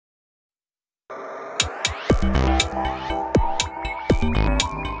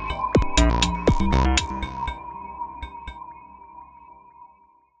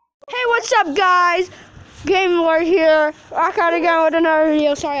What's up, guys? Game Lord here. Back out again with another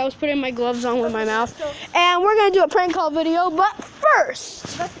video. Sorry, I was putting my gloves on with my mouth. And we're gonna do a prank call video, but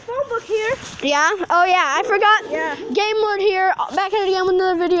first, got the phone book here. Yeah. Oh yeah, I forgot. Yeah. Game Lord here. Back at it again with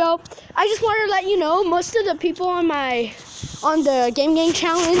another video. I just wanted to let you know most of the people on the Game Gang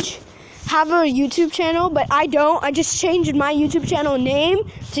challenge have a YouTube channel, but I don't. I just changed my YouTube channel name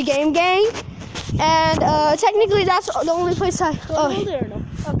to Game Gang. And technically that's the only place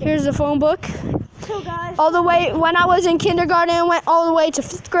here's the phone book. So guys, all the way when I was in kindergarten, went all the way to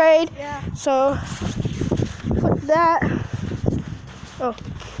 5th grade. Yeah. So put that. Oh,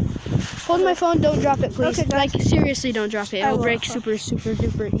 hold my phone. Don't drop it, please. Okay, like seriously, don't drop it. It'll break super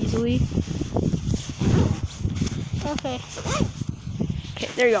duper easily. Okay. Okay,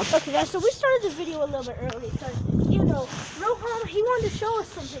 there you go. Okay, guys. So we started the video a little bit early because Rohan, he wanted to show us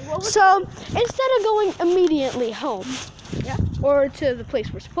something. So instead of going immediately home, or to the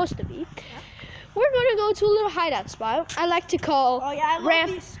place we're supposed to be, we're gonna go to a little hideout spot. I like to call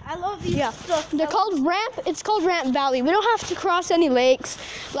Ramp. I love these. Yeah, they're called Ramp. It's called Ramp Valley. We don't have to cross any lakes.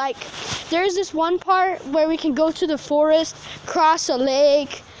 Like, there's this one part where we can go to the forest, cross a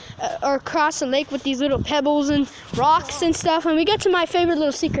lake, with these little pebbles and rocks and stuff, and we get to my favorite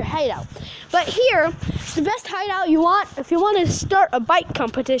little secret hideout. But here, it's the best hideout you want if you want to start a bike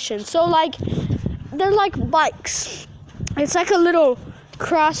competition. So like, they're like bikes. It's like a little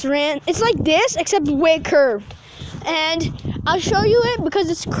cross ramp. It's like this, except way curved. And I'll show you it because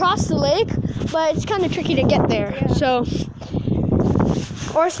it's across the lake, but it's kind of tricky to get there. Yeah. So,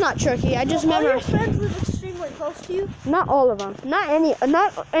 or it's not tricky. I just remember. All your friends live extremely close to you? Not all of them. Not a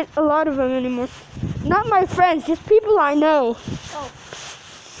lot of them anymore. Not my friends, just people I know. Oh.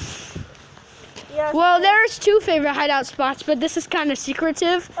 Yeah. Well, there's 2 favorite hideout spots, but this is kind of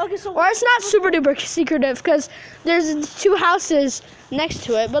secretive. Okay, so or it's not super duper secretive because there's 2 houses next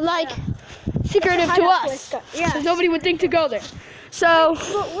to it, but like secretive to us. Yeah. So nobody would think to go there. So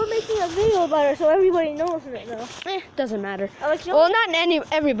but we're making a video about it, so everybody knows it now. Doesn't matter. Alex, Well, not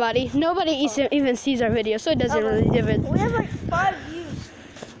everybody. Nobody even sees our video, so it doesn't really different. We have like 5 views.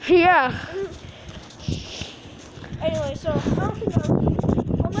 Yeah. Anyway, so I don't think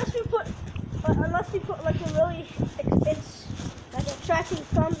unless we put like a really attractive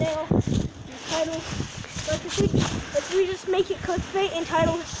thumbnail and title. But if we just make it clickbait and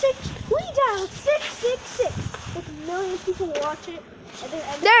title 666 with a million people watch it.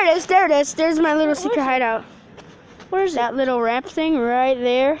 There it is. There's my little secret hideout. Where's that little ramp thing? Right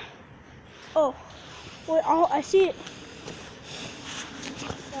there. Oh, wait, I see it.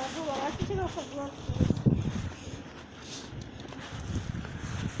 Hold on, I can take off my gloves.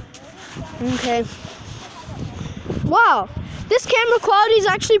 Okay. Wow, this camera quality is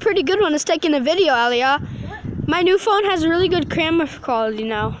actually pretty good when it's taking a video, Alia. My new phone has really good camera quality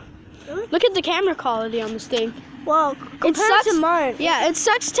now. Really? Look at the camera quality on this thing. Wow, compared to mine. Yeah, it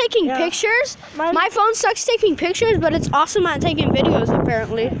sucks taking pictures. My My phone sucks taking pictures, but it's awesome at taking videos,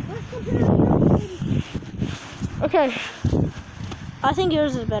 apparently. Okay. I think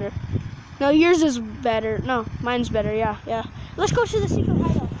yours is better. No, yours is better. No, mine's better, yeah. Yeah. Let's go to the secret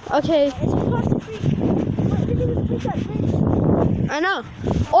hideout. Okay. It's across the creek. I know.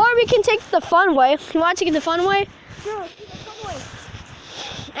 Or we can take the fun way. You want to take the fun way? Sure, let's take the fun way.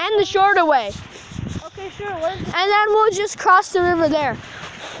 And the shorter way. Okay, sure. What is it? And then we'll just cross the river there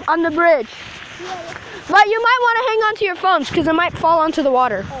on the bridge. Yeah, But you might want to hang on to your phones because it might fall onto the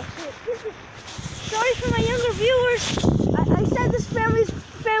water. oh, shit. Sorry for my younger viewers. I said this family's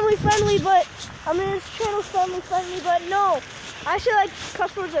family friendly, but this channel's family friendly, but no. I should like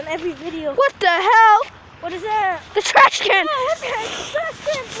cuss words on every video. What the hell? What is that? The trash can. Oh, what the heck? The trash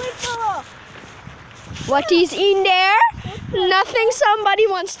can, big fella. What is in there? Nothing somebody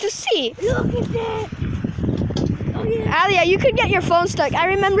wants to see. Look at that. Oh, yeah. Alia, you could get your phone stuck. I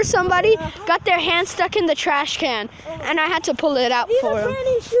remember somebody got their hand stuck in the trash can, and I had to pull it out These for are them. brand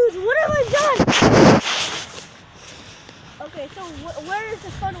new shoes. What have I done? Okay, so where is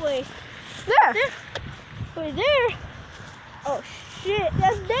the fun way? There. Wait, there? Oh, shit.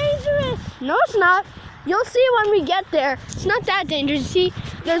 That's dangerous. No, it's not. You'll see when we get there. It's not that dangerous. You see,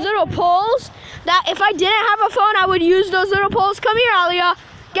 there's little poles that if I didn't have a phone, I would use those little poles. Come here, Alia.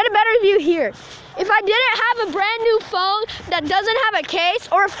 Get a better view here. If I didn't have a brand new phone that doesn't have a case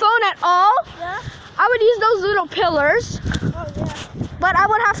or a phone at all, I would use those little pillars. Oh, yeah. But I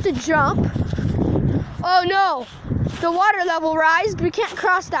would have to jump. Oh, no. The water level rise. We can't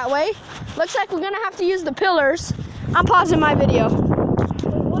cross that way. Looks like we're going to have to use the pillars. I'm pausing my video.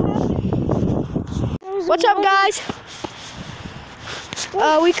 What's up, guys?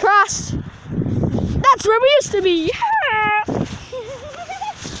 We crossed. That's where we used to be. Yeah.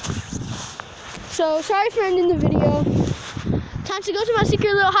 So sorry for ending the video. Time to go to my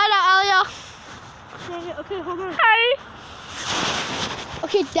secret little hideout, Alia. Okay, hold on. Hi.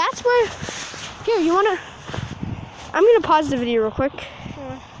 Okay, that's where. Here, you wanna? I'm gonna pause the video real quick.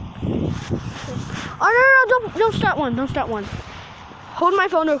 Oh no, don't start one. Don't start one. Hold my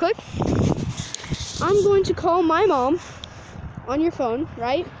phone real quick. I'm going to call my mom on your phone,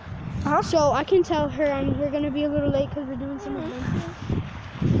 right? Uh-huh. So I can tell her we're gonna be a little late because we're doing some adventure.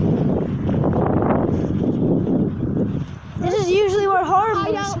 This is usually where horror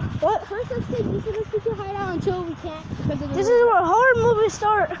movies. Hideout. What? First, let's take this little secret hideout until we can't. Because of the This is where horror movies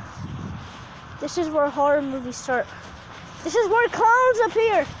start. This is where horror movies start. This is where clowns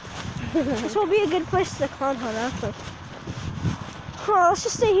appear. This will be a good place to clown hunt, actually. Come on, let's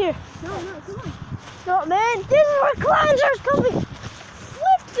just stay here. No, come on. No, man, this is where clowns are coming.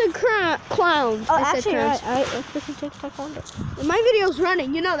 Flip the clowns. Oh, I said actually, clowns. right. This is taekwondo. My video's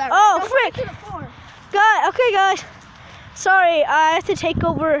running. You know that. Oh, right? frick. Okay, guys. Sorry, I have to take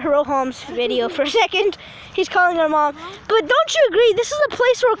over Roham's video for a second. He's calling our mom. But don't you agree? This is a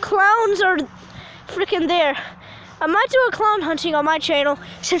place where clowns are freaking there. I might do a clown hunting on my channel.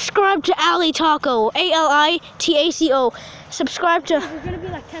 Subscribe to Ali Taco, ALITACO. Subscribe to. We're gonna be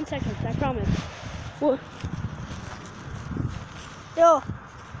like 10 seconds. I promise. What? Yo,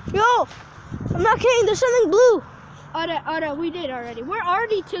 I'm not kidding. There's something blue. Alright, we did already. We're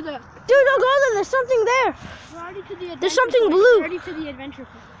already to the. Dude, don't go there. There's something there. We're already to the adventure. There's something point. blue. We're already to the adventure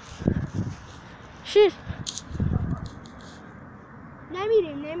point. Shit. Name it.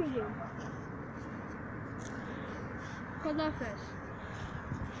 Hold on first.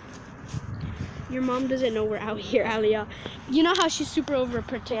 Your mom doesn't know we're out here, Alia. You know how she's super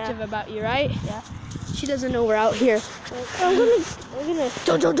overprotective about you, right? Yeah. She doesn't know we're out here. I'm gonna.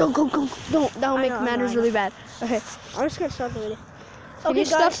 Don't go. Don't. That'll make matters really bad. Okay. I'm just gonna stop the video. Can you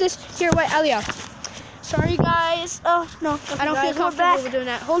stuff this? Here, wait, Alia. Sorry, guys. Oh, no. I don't feel comfortable with doing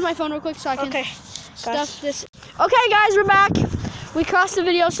that. Hold my phone real quick so I can stuff this. Okay, guys, we're back. We crossed the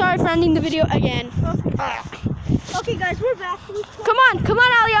video. Sorry for ending the video again. Okay, guys, we're back. Come on,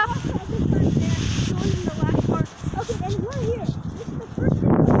 Alia. Okay, and we're here. This is the first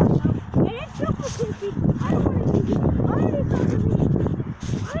one. And it's super creepy. I don't want to do it.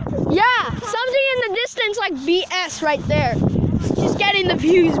 Yeah, something in the distance like BS right there. Just getting the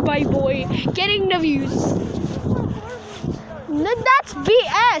views, my boy. Getting the views. That's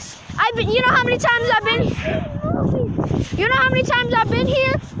BS. You know how many times I've been? You know how many times I've been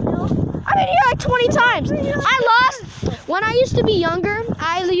here? I've been here like 20 times. When I used to be younger,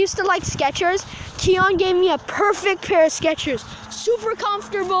 I used to like Skechers. Keon gave me a perfect pair of Skechers. Super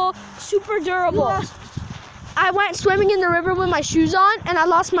comfortable, super durable. I went swimming in the river with my shoes on, and I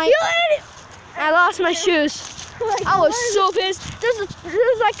lost my shoes. I was so pissed. This was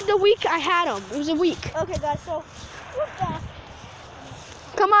like the week I had them. It was a week. Okay, guys, so we're back.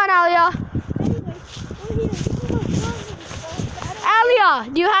 Come on, Alia. Anyway, we're here. Alia,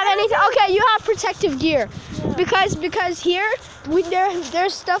 do you have anything? Okay, you have protective gear. Yeah. Because here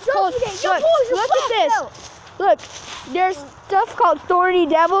there's stuff called look at this. Look, there's stuff called thorny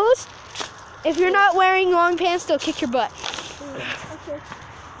devils. If you're not wearing long pants, they'll kick your butt. Okay.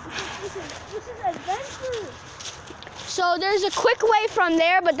 This is adventure. So there's a quick way from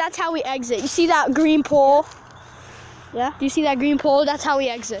there, but that's how we exit. You see that green pole? Yeah. Do you see that green pole? That's how we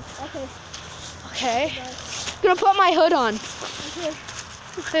exit. Okay. Okay. Gonna put my hood on.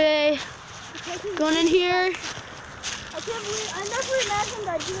 Okay. Going in here. I can't believe I never imagined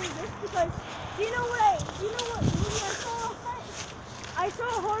I'd doing this because do you know what movie I saw last night? I saw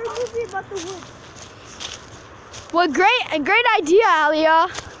a horror movie about the woods. Well, great idea, Alia.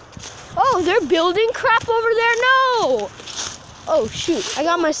 Oh, they're building crap over there? No. Oh shoot! I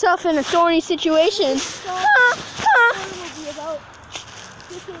got myself in a thorny situation.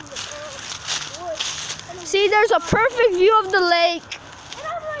 See, there's a perfect view of the lake. And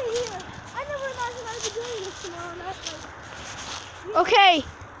I'm right here. I never imagined I'd be doing this tomorrow night. Okay,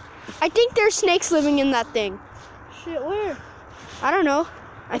 I think there's snakes living in that thing. Shit, where? I don't know.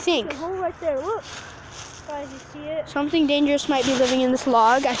 I think. The hole right there. Look. Guys, you see it? Something dangerous might be living in this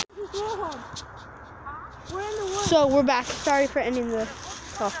log. This is Roham. We're in the woods. So we're back. Sorry for ending the.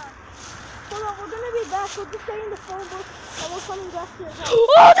 Hold on, we're gonna be back. We're just getting the phone book and we're coming back to your house.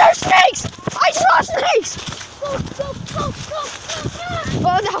 Oh, there's snakes! I saw snakes! Go.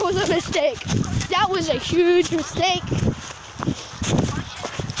 Oh, that was a mistake. That was a huge mistake.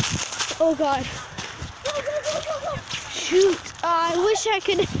 Oh God. Go. Shoot. I wish I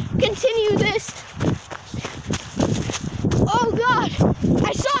could continue this. Oh God.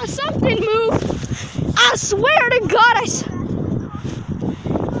 I saw something move. I swear to God,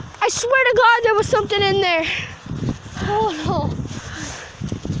 I swear to God there was something in there. Oh no.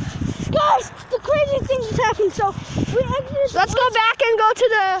 Guys, the crazy thing just happened. So we exited. Let's go back and go to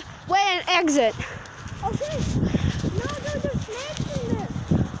the way and exit. Okay. No, there's snakes in there.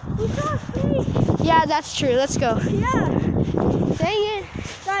 We saw a snake. Yeah, that's true. Let's go. Yeah. Dang it.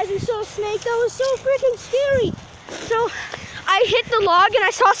 Guys, we saw a snake. That was so freaking scary. So I hit the log and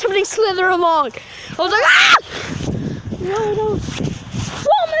I saw something slither along. I was like, ah! No.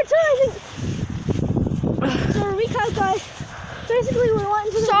 Traumatizing. So recap, guys. Basically, we went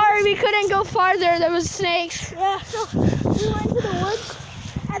into the Sorry, we couldn't go farther. There was snakes. Yeah, so we went to the woods,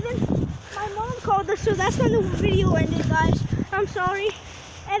 and then my mom called us, so that's when the video ended, guys. I'm sorry.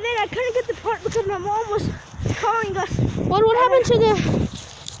 And then I couldn't get the part because my mom was calling us. What happened to the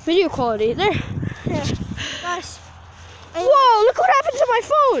video quality? There. Yeah, guys. And Whoa, look what happened to my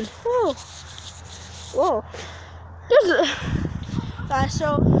phone. Whoa. Guys,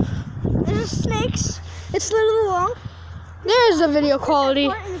 so there's snakes. It's a little long. There's the video quality.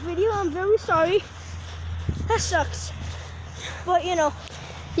 Part in the video, I'm very sorry. That sucks. But you know.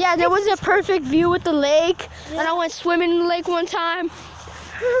 Yeah, there was a perfect view with the lake, and I went swimming in the lake one time.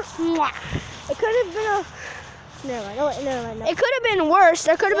 Mwah. It could have been a. Never mind. No. It could have been worse.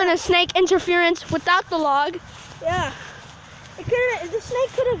 There could have been a snake interference without the log. Yeah. It could have. The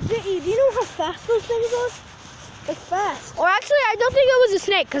snake could have bit you. Do you know how fast those things are? Like fast. Or actually, I don't think it was a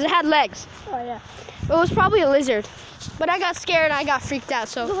snake because it had legs. Oh yeah. It was probably a lizard. But I got scared and I got freaked out,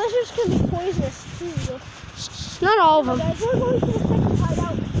 The so. lizards can be poisonous too. Though. Not all of them. Guys, we're going to the second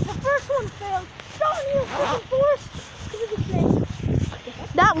hideout. The first one failed. Don't use the forest because of the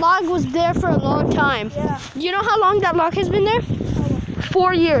snake. That log was there for a long time. Yeah. You know how long that log has been there?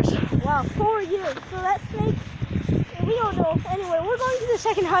 4 years. Wow, 4 years. So that snake, we don't know. Anyway, we're going to the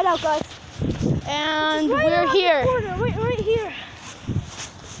second hideout, guys. And It's right we're around the here. corner, right here.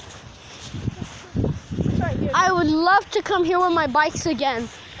 It's right here. I would love to come here with my bikes again.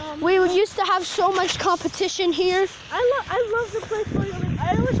 We used to have so much competition here. I love the place where you live.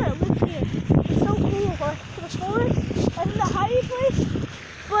 I wish I lived here. It's so cool, like the forest and the hiding place.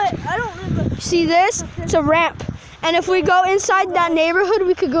 But I don't live. See this? It's a ramp. And if we go inside that neighborhood,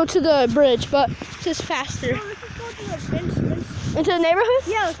 we could go to the bridge, but it's just faster. Let's just go to the bench. Into the neighborhood?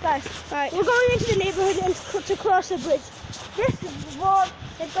 Yeah, let's guys. All right. We're going into the neighborhood and to cross the bridge. This vlog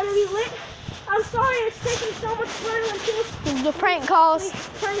is gonna be lit. I'm sorry it's taking so much time until The prank calls.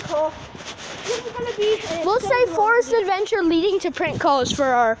 prank call. This is gonna be. We'll say Forest Adventure leading to prank calls for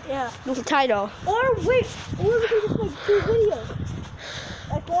our Yeah. title. Or wait, or we can just make 2 videos.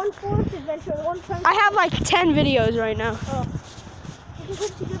 Like one forest adventure, one prank. I have like 10 videos right now. Oh. We can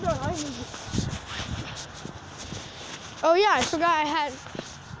put together on iMovie. Oh yeah, I forgot I had.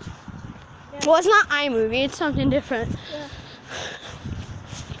 Yeah. Well, it's not iMovie, it's something different. Yeah.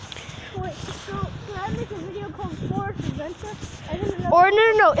 Wait, so can I make a video called Forest Adventure? And then another Or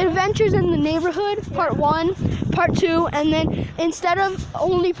no, Adventures in the Neighborhood, part 1, part 2, and then instead of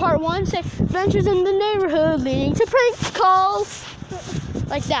only part 1, say Adventures in the Neighborhood leading to prank calls.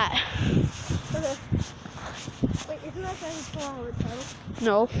 Like that. Okay. Wait, isn't that kind of long of a title?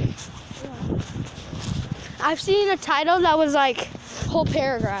 No. Yeah. I've seen a title that was like whole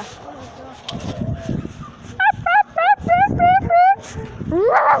paragraph. Oh my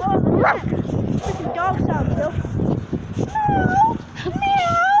god. Freaking dog sound, Bill.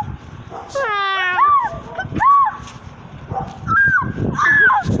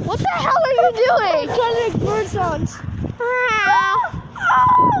 What the hell are you doing? I'm trying to make bird sounds.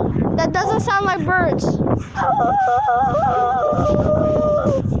 That doesn't sound like birds.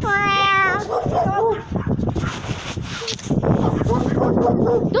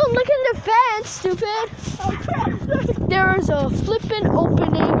 Don't look in the fence, stupid. There is a flippin'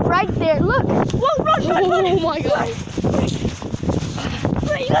 opening right there. Look. Whoa, run! Oh my god.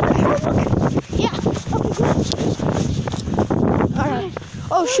 Wait, you got the phone? Yeah. Alright.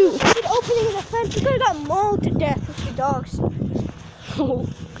 Oh shoot. The opening of the fence, you could have got mauled to death with the dogs.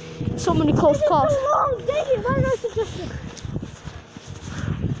 So many close This is calls. so long, dang it, why not just...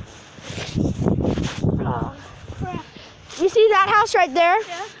 Oh, crap. You see that house right there?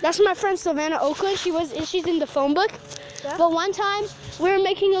 Yeah. That's my friend Savannah Oakland. She's in the phone book. Yeah. But one time we were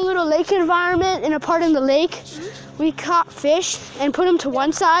making a little lake environment in a part in the lake. Mm-hmm. We caught fish and put them to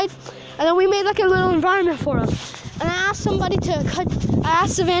one side, and then we made like a little environment for them. And I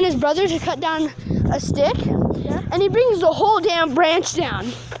asked Savannah's brother to cut down a stick, Yeah. and he brings the whole damn branch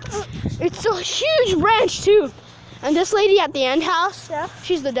down. It's a huge branch too. And this lady at the end house, Yeah.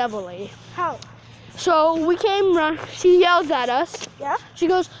 she's the devil lady. How? So we came around, she yells at us. Yeah? She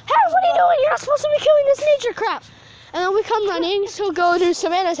goes, "Hey, what are you doing? You're not supposed to be killing this nature crap." And then we come running to go to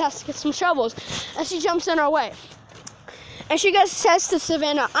Savannah's house to get some shovels. And she jumps in our way. And she says to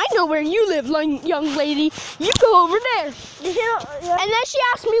Savannah, I know where you live, young lady. You go over there. And then she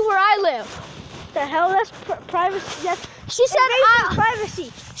asked me where I live. The hell? That's privacy. That's She said,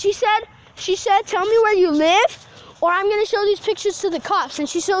 privacy. She said, tell me where you live, or I'm gonna show these pictures to the cops. And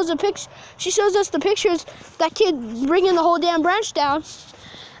she shows us the pictures. That kid bringing the whole damn branch down.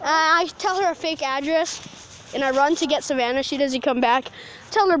 I tell her a fake address, and I run to get Savannah. She doesn't come back.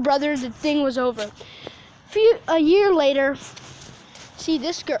 Tell her brother the thing was over. A year later, see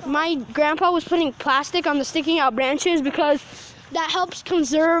this girl. My grandpa was putting plastic on the sticking out branches because that helps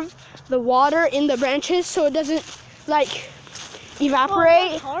conserve the water in the branches so it doesn't like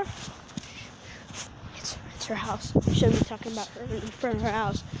evaporate. Oh, It's her house. I shouldn't be talking about her in front of her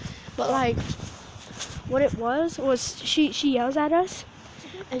house. But like, what it was she yells at us,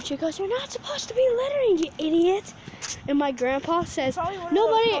 and she goes, "You're not supposed to be littering, you idiot!" And my grandpa says,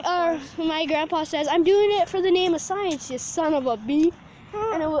 my grandpa says, "I'm doing it for the name of science, you son of a bee."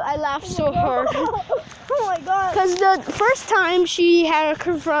 And I laughed so hard. Oh my god. Because the first time she had a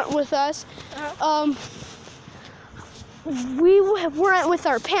confront with us, we weren't with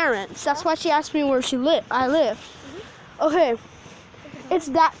our parents. That's why she asked me where I live. Okay, it's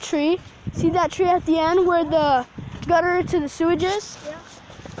that tree. See that tree at the end where the gutter to the sewage is? Yeah.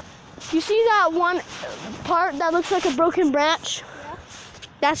 You see that one part that looks like a broken branch? Yeah.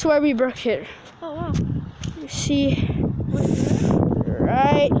 That's where we broke it. Oh wow. You see,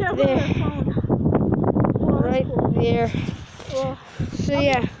 right there. Right there. Well, So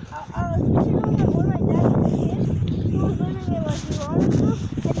yeah. When my dad was a kid, he was living in like Iran and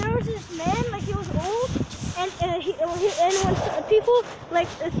stuff, and there was this man, like he was old, and when people like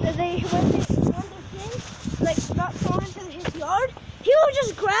they when their things like got thrown into his yard, he would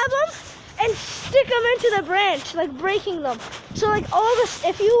just grab them and stick them into the branch, like breaking them. So like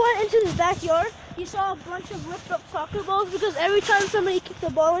if you went into his backyard, you saw a bunch of ripped up soccer balls because every time somebody kicked the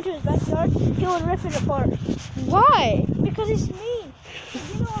ball into his backyard, he would rip it apart. Why? Because he's mean.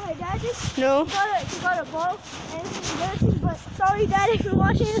 You know what my dad did? No. He got a ball and it's embarrassing, but sorry dad if you're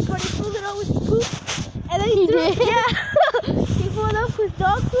watching this, but he filled it up with poop. And then he threw it. Yeah. He filled it up with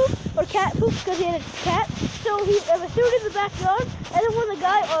dog poop or cat poop because he had a cat. So he threw it in the backyard, and then when the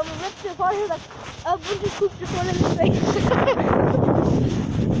guy ripped it apart, he was like, a bunch of poop just went in his face.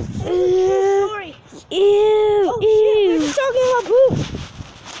 Story. Ew. Oh shit, we're just talking about poop.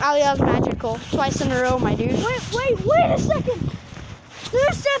 Alia's magical. Twice in a row, my dude. Wait a second. There's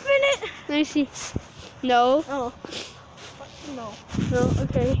a step in it. Let me see. No. Oh. No. No,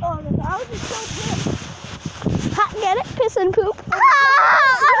 okay. Oh, no, I was just so pissed. Ha, get it? Piss and poop.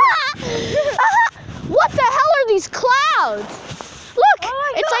 What the hell are these clouds? Look,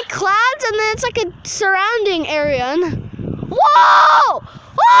 Oh my it's God. like clouds and then it's like a surrounding area. Whoa!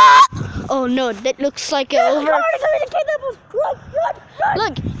 Ah! Oh no, that looks like a Run!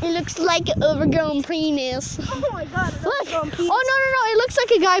 Look, it looks like an overgrown penis. Oh my god. Look. Oh no, it looks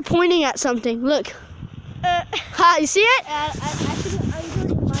like a guy pointing at something. Look. Ha, you see it? I'm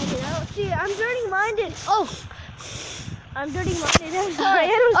dirty-minded. I don't see it. I'm dirty-minded. Oh. I'm dirty-minded. I'm sorry. I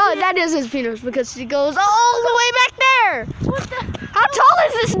don't Oh, see that is his penis because he goes all the way back there. it. What the? How tall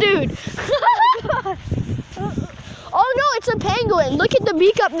is this dude? God. Oh no, it's a penguin. Look at the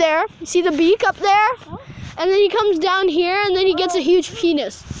beak up there. You see the beak up there? Huh? And then he comes down here and then he gets a huge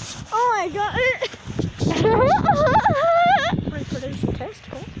penis. Oh my god. Reproduce the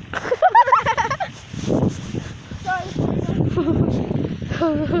testicle.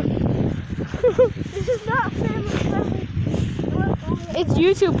 This is not family friendly. It's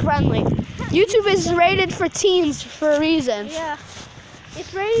YouTube friendly. YouTube is rated for teens for a reason. Yeah.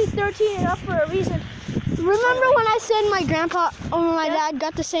 It's rated 13 and up for a reason. Remember when I said my dad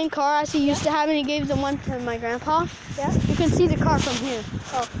got the same car as he used to have and he gave the one to my grandpa? Yeah. You can see the car from here.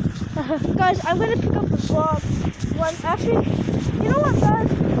 Oh. Guys, I'm going to pick up the vlog. Actually, you know what,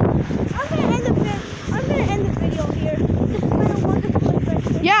 guys? I'm going to end the video here. This has been a wonderful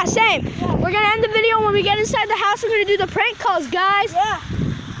adventure. Yeah, same. Yeah. We're going to end the video when we get inside the house. We're going to do the prank calls, guys. Yeah.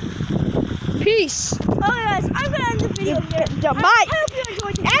 Peace. Oh, guys, I'm going to end the video here. Bye. I hope you enjoyed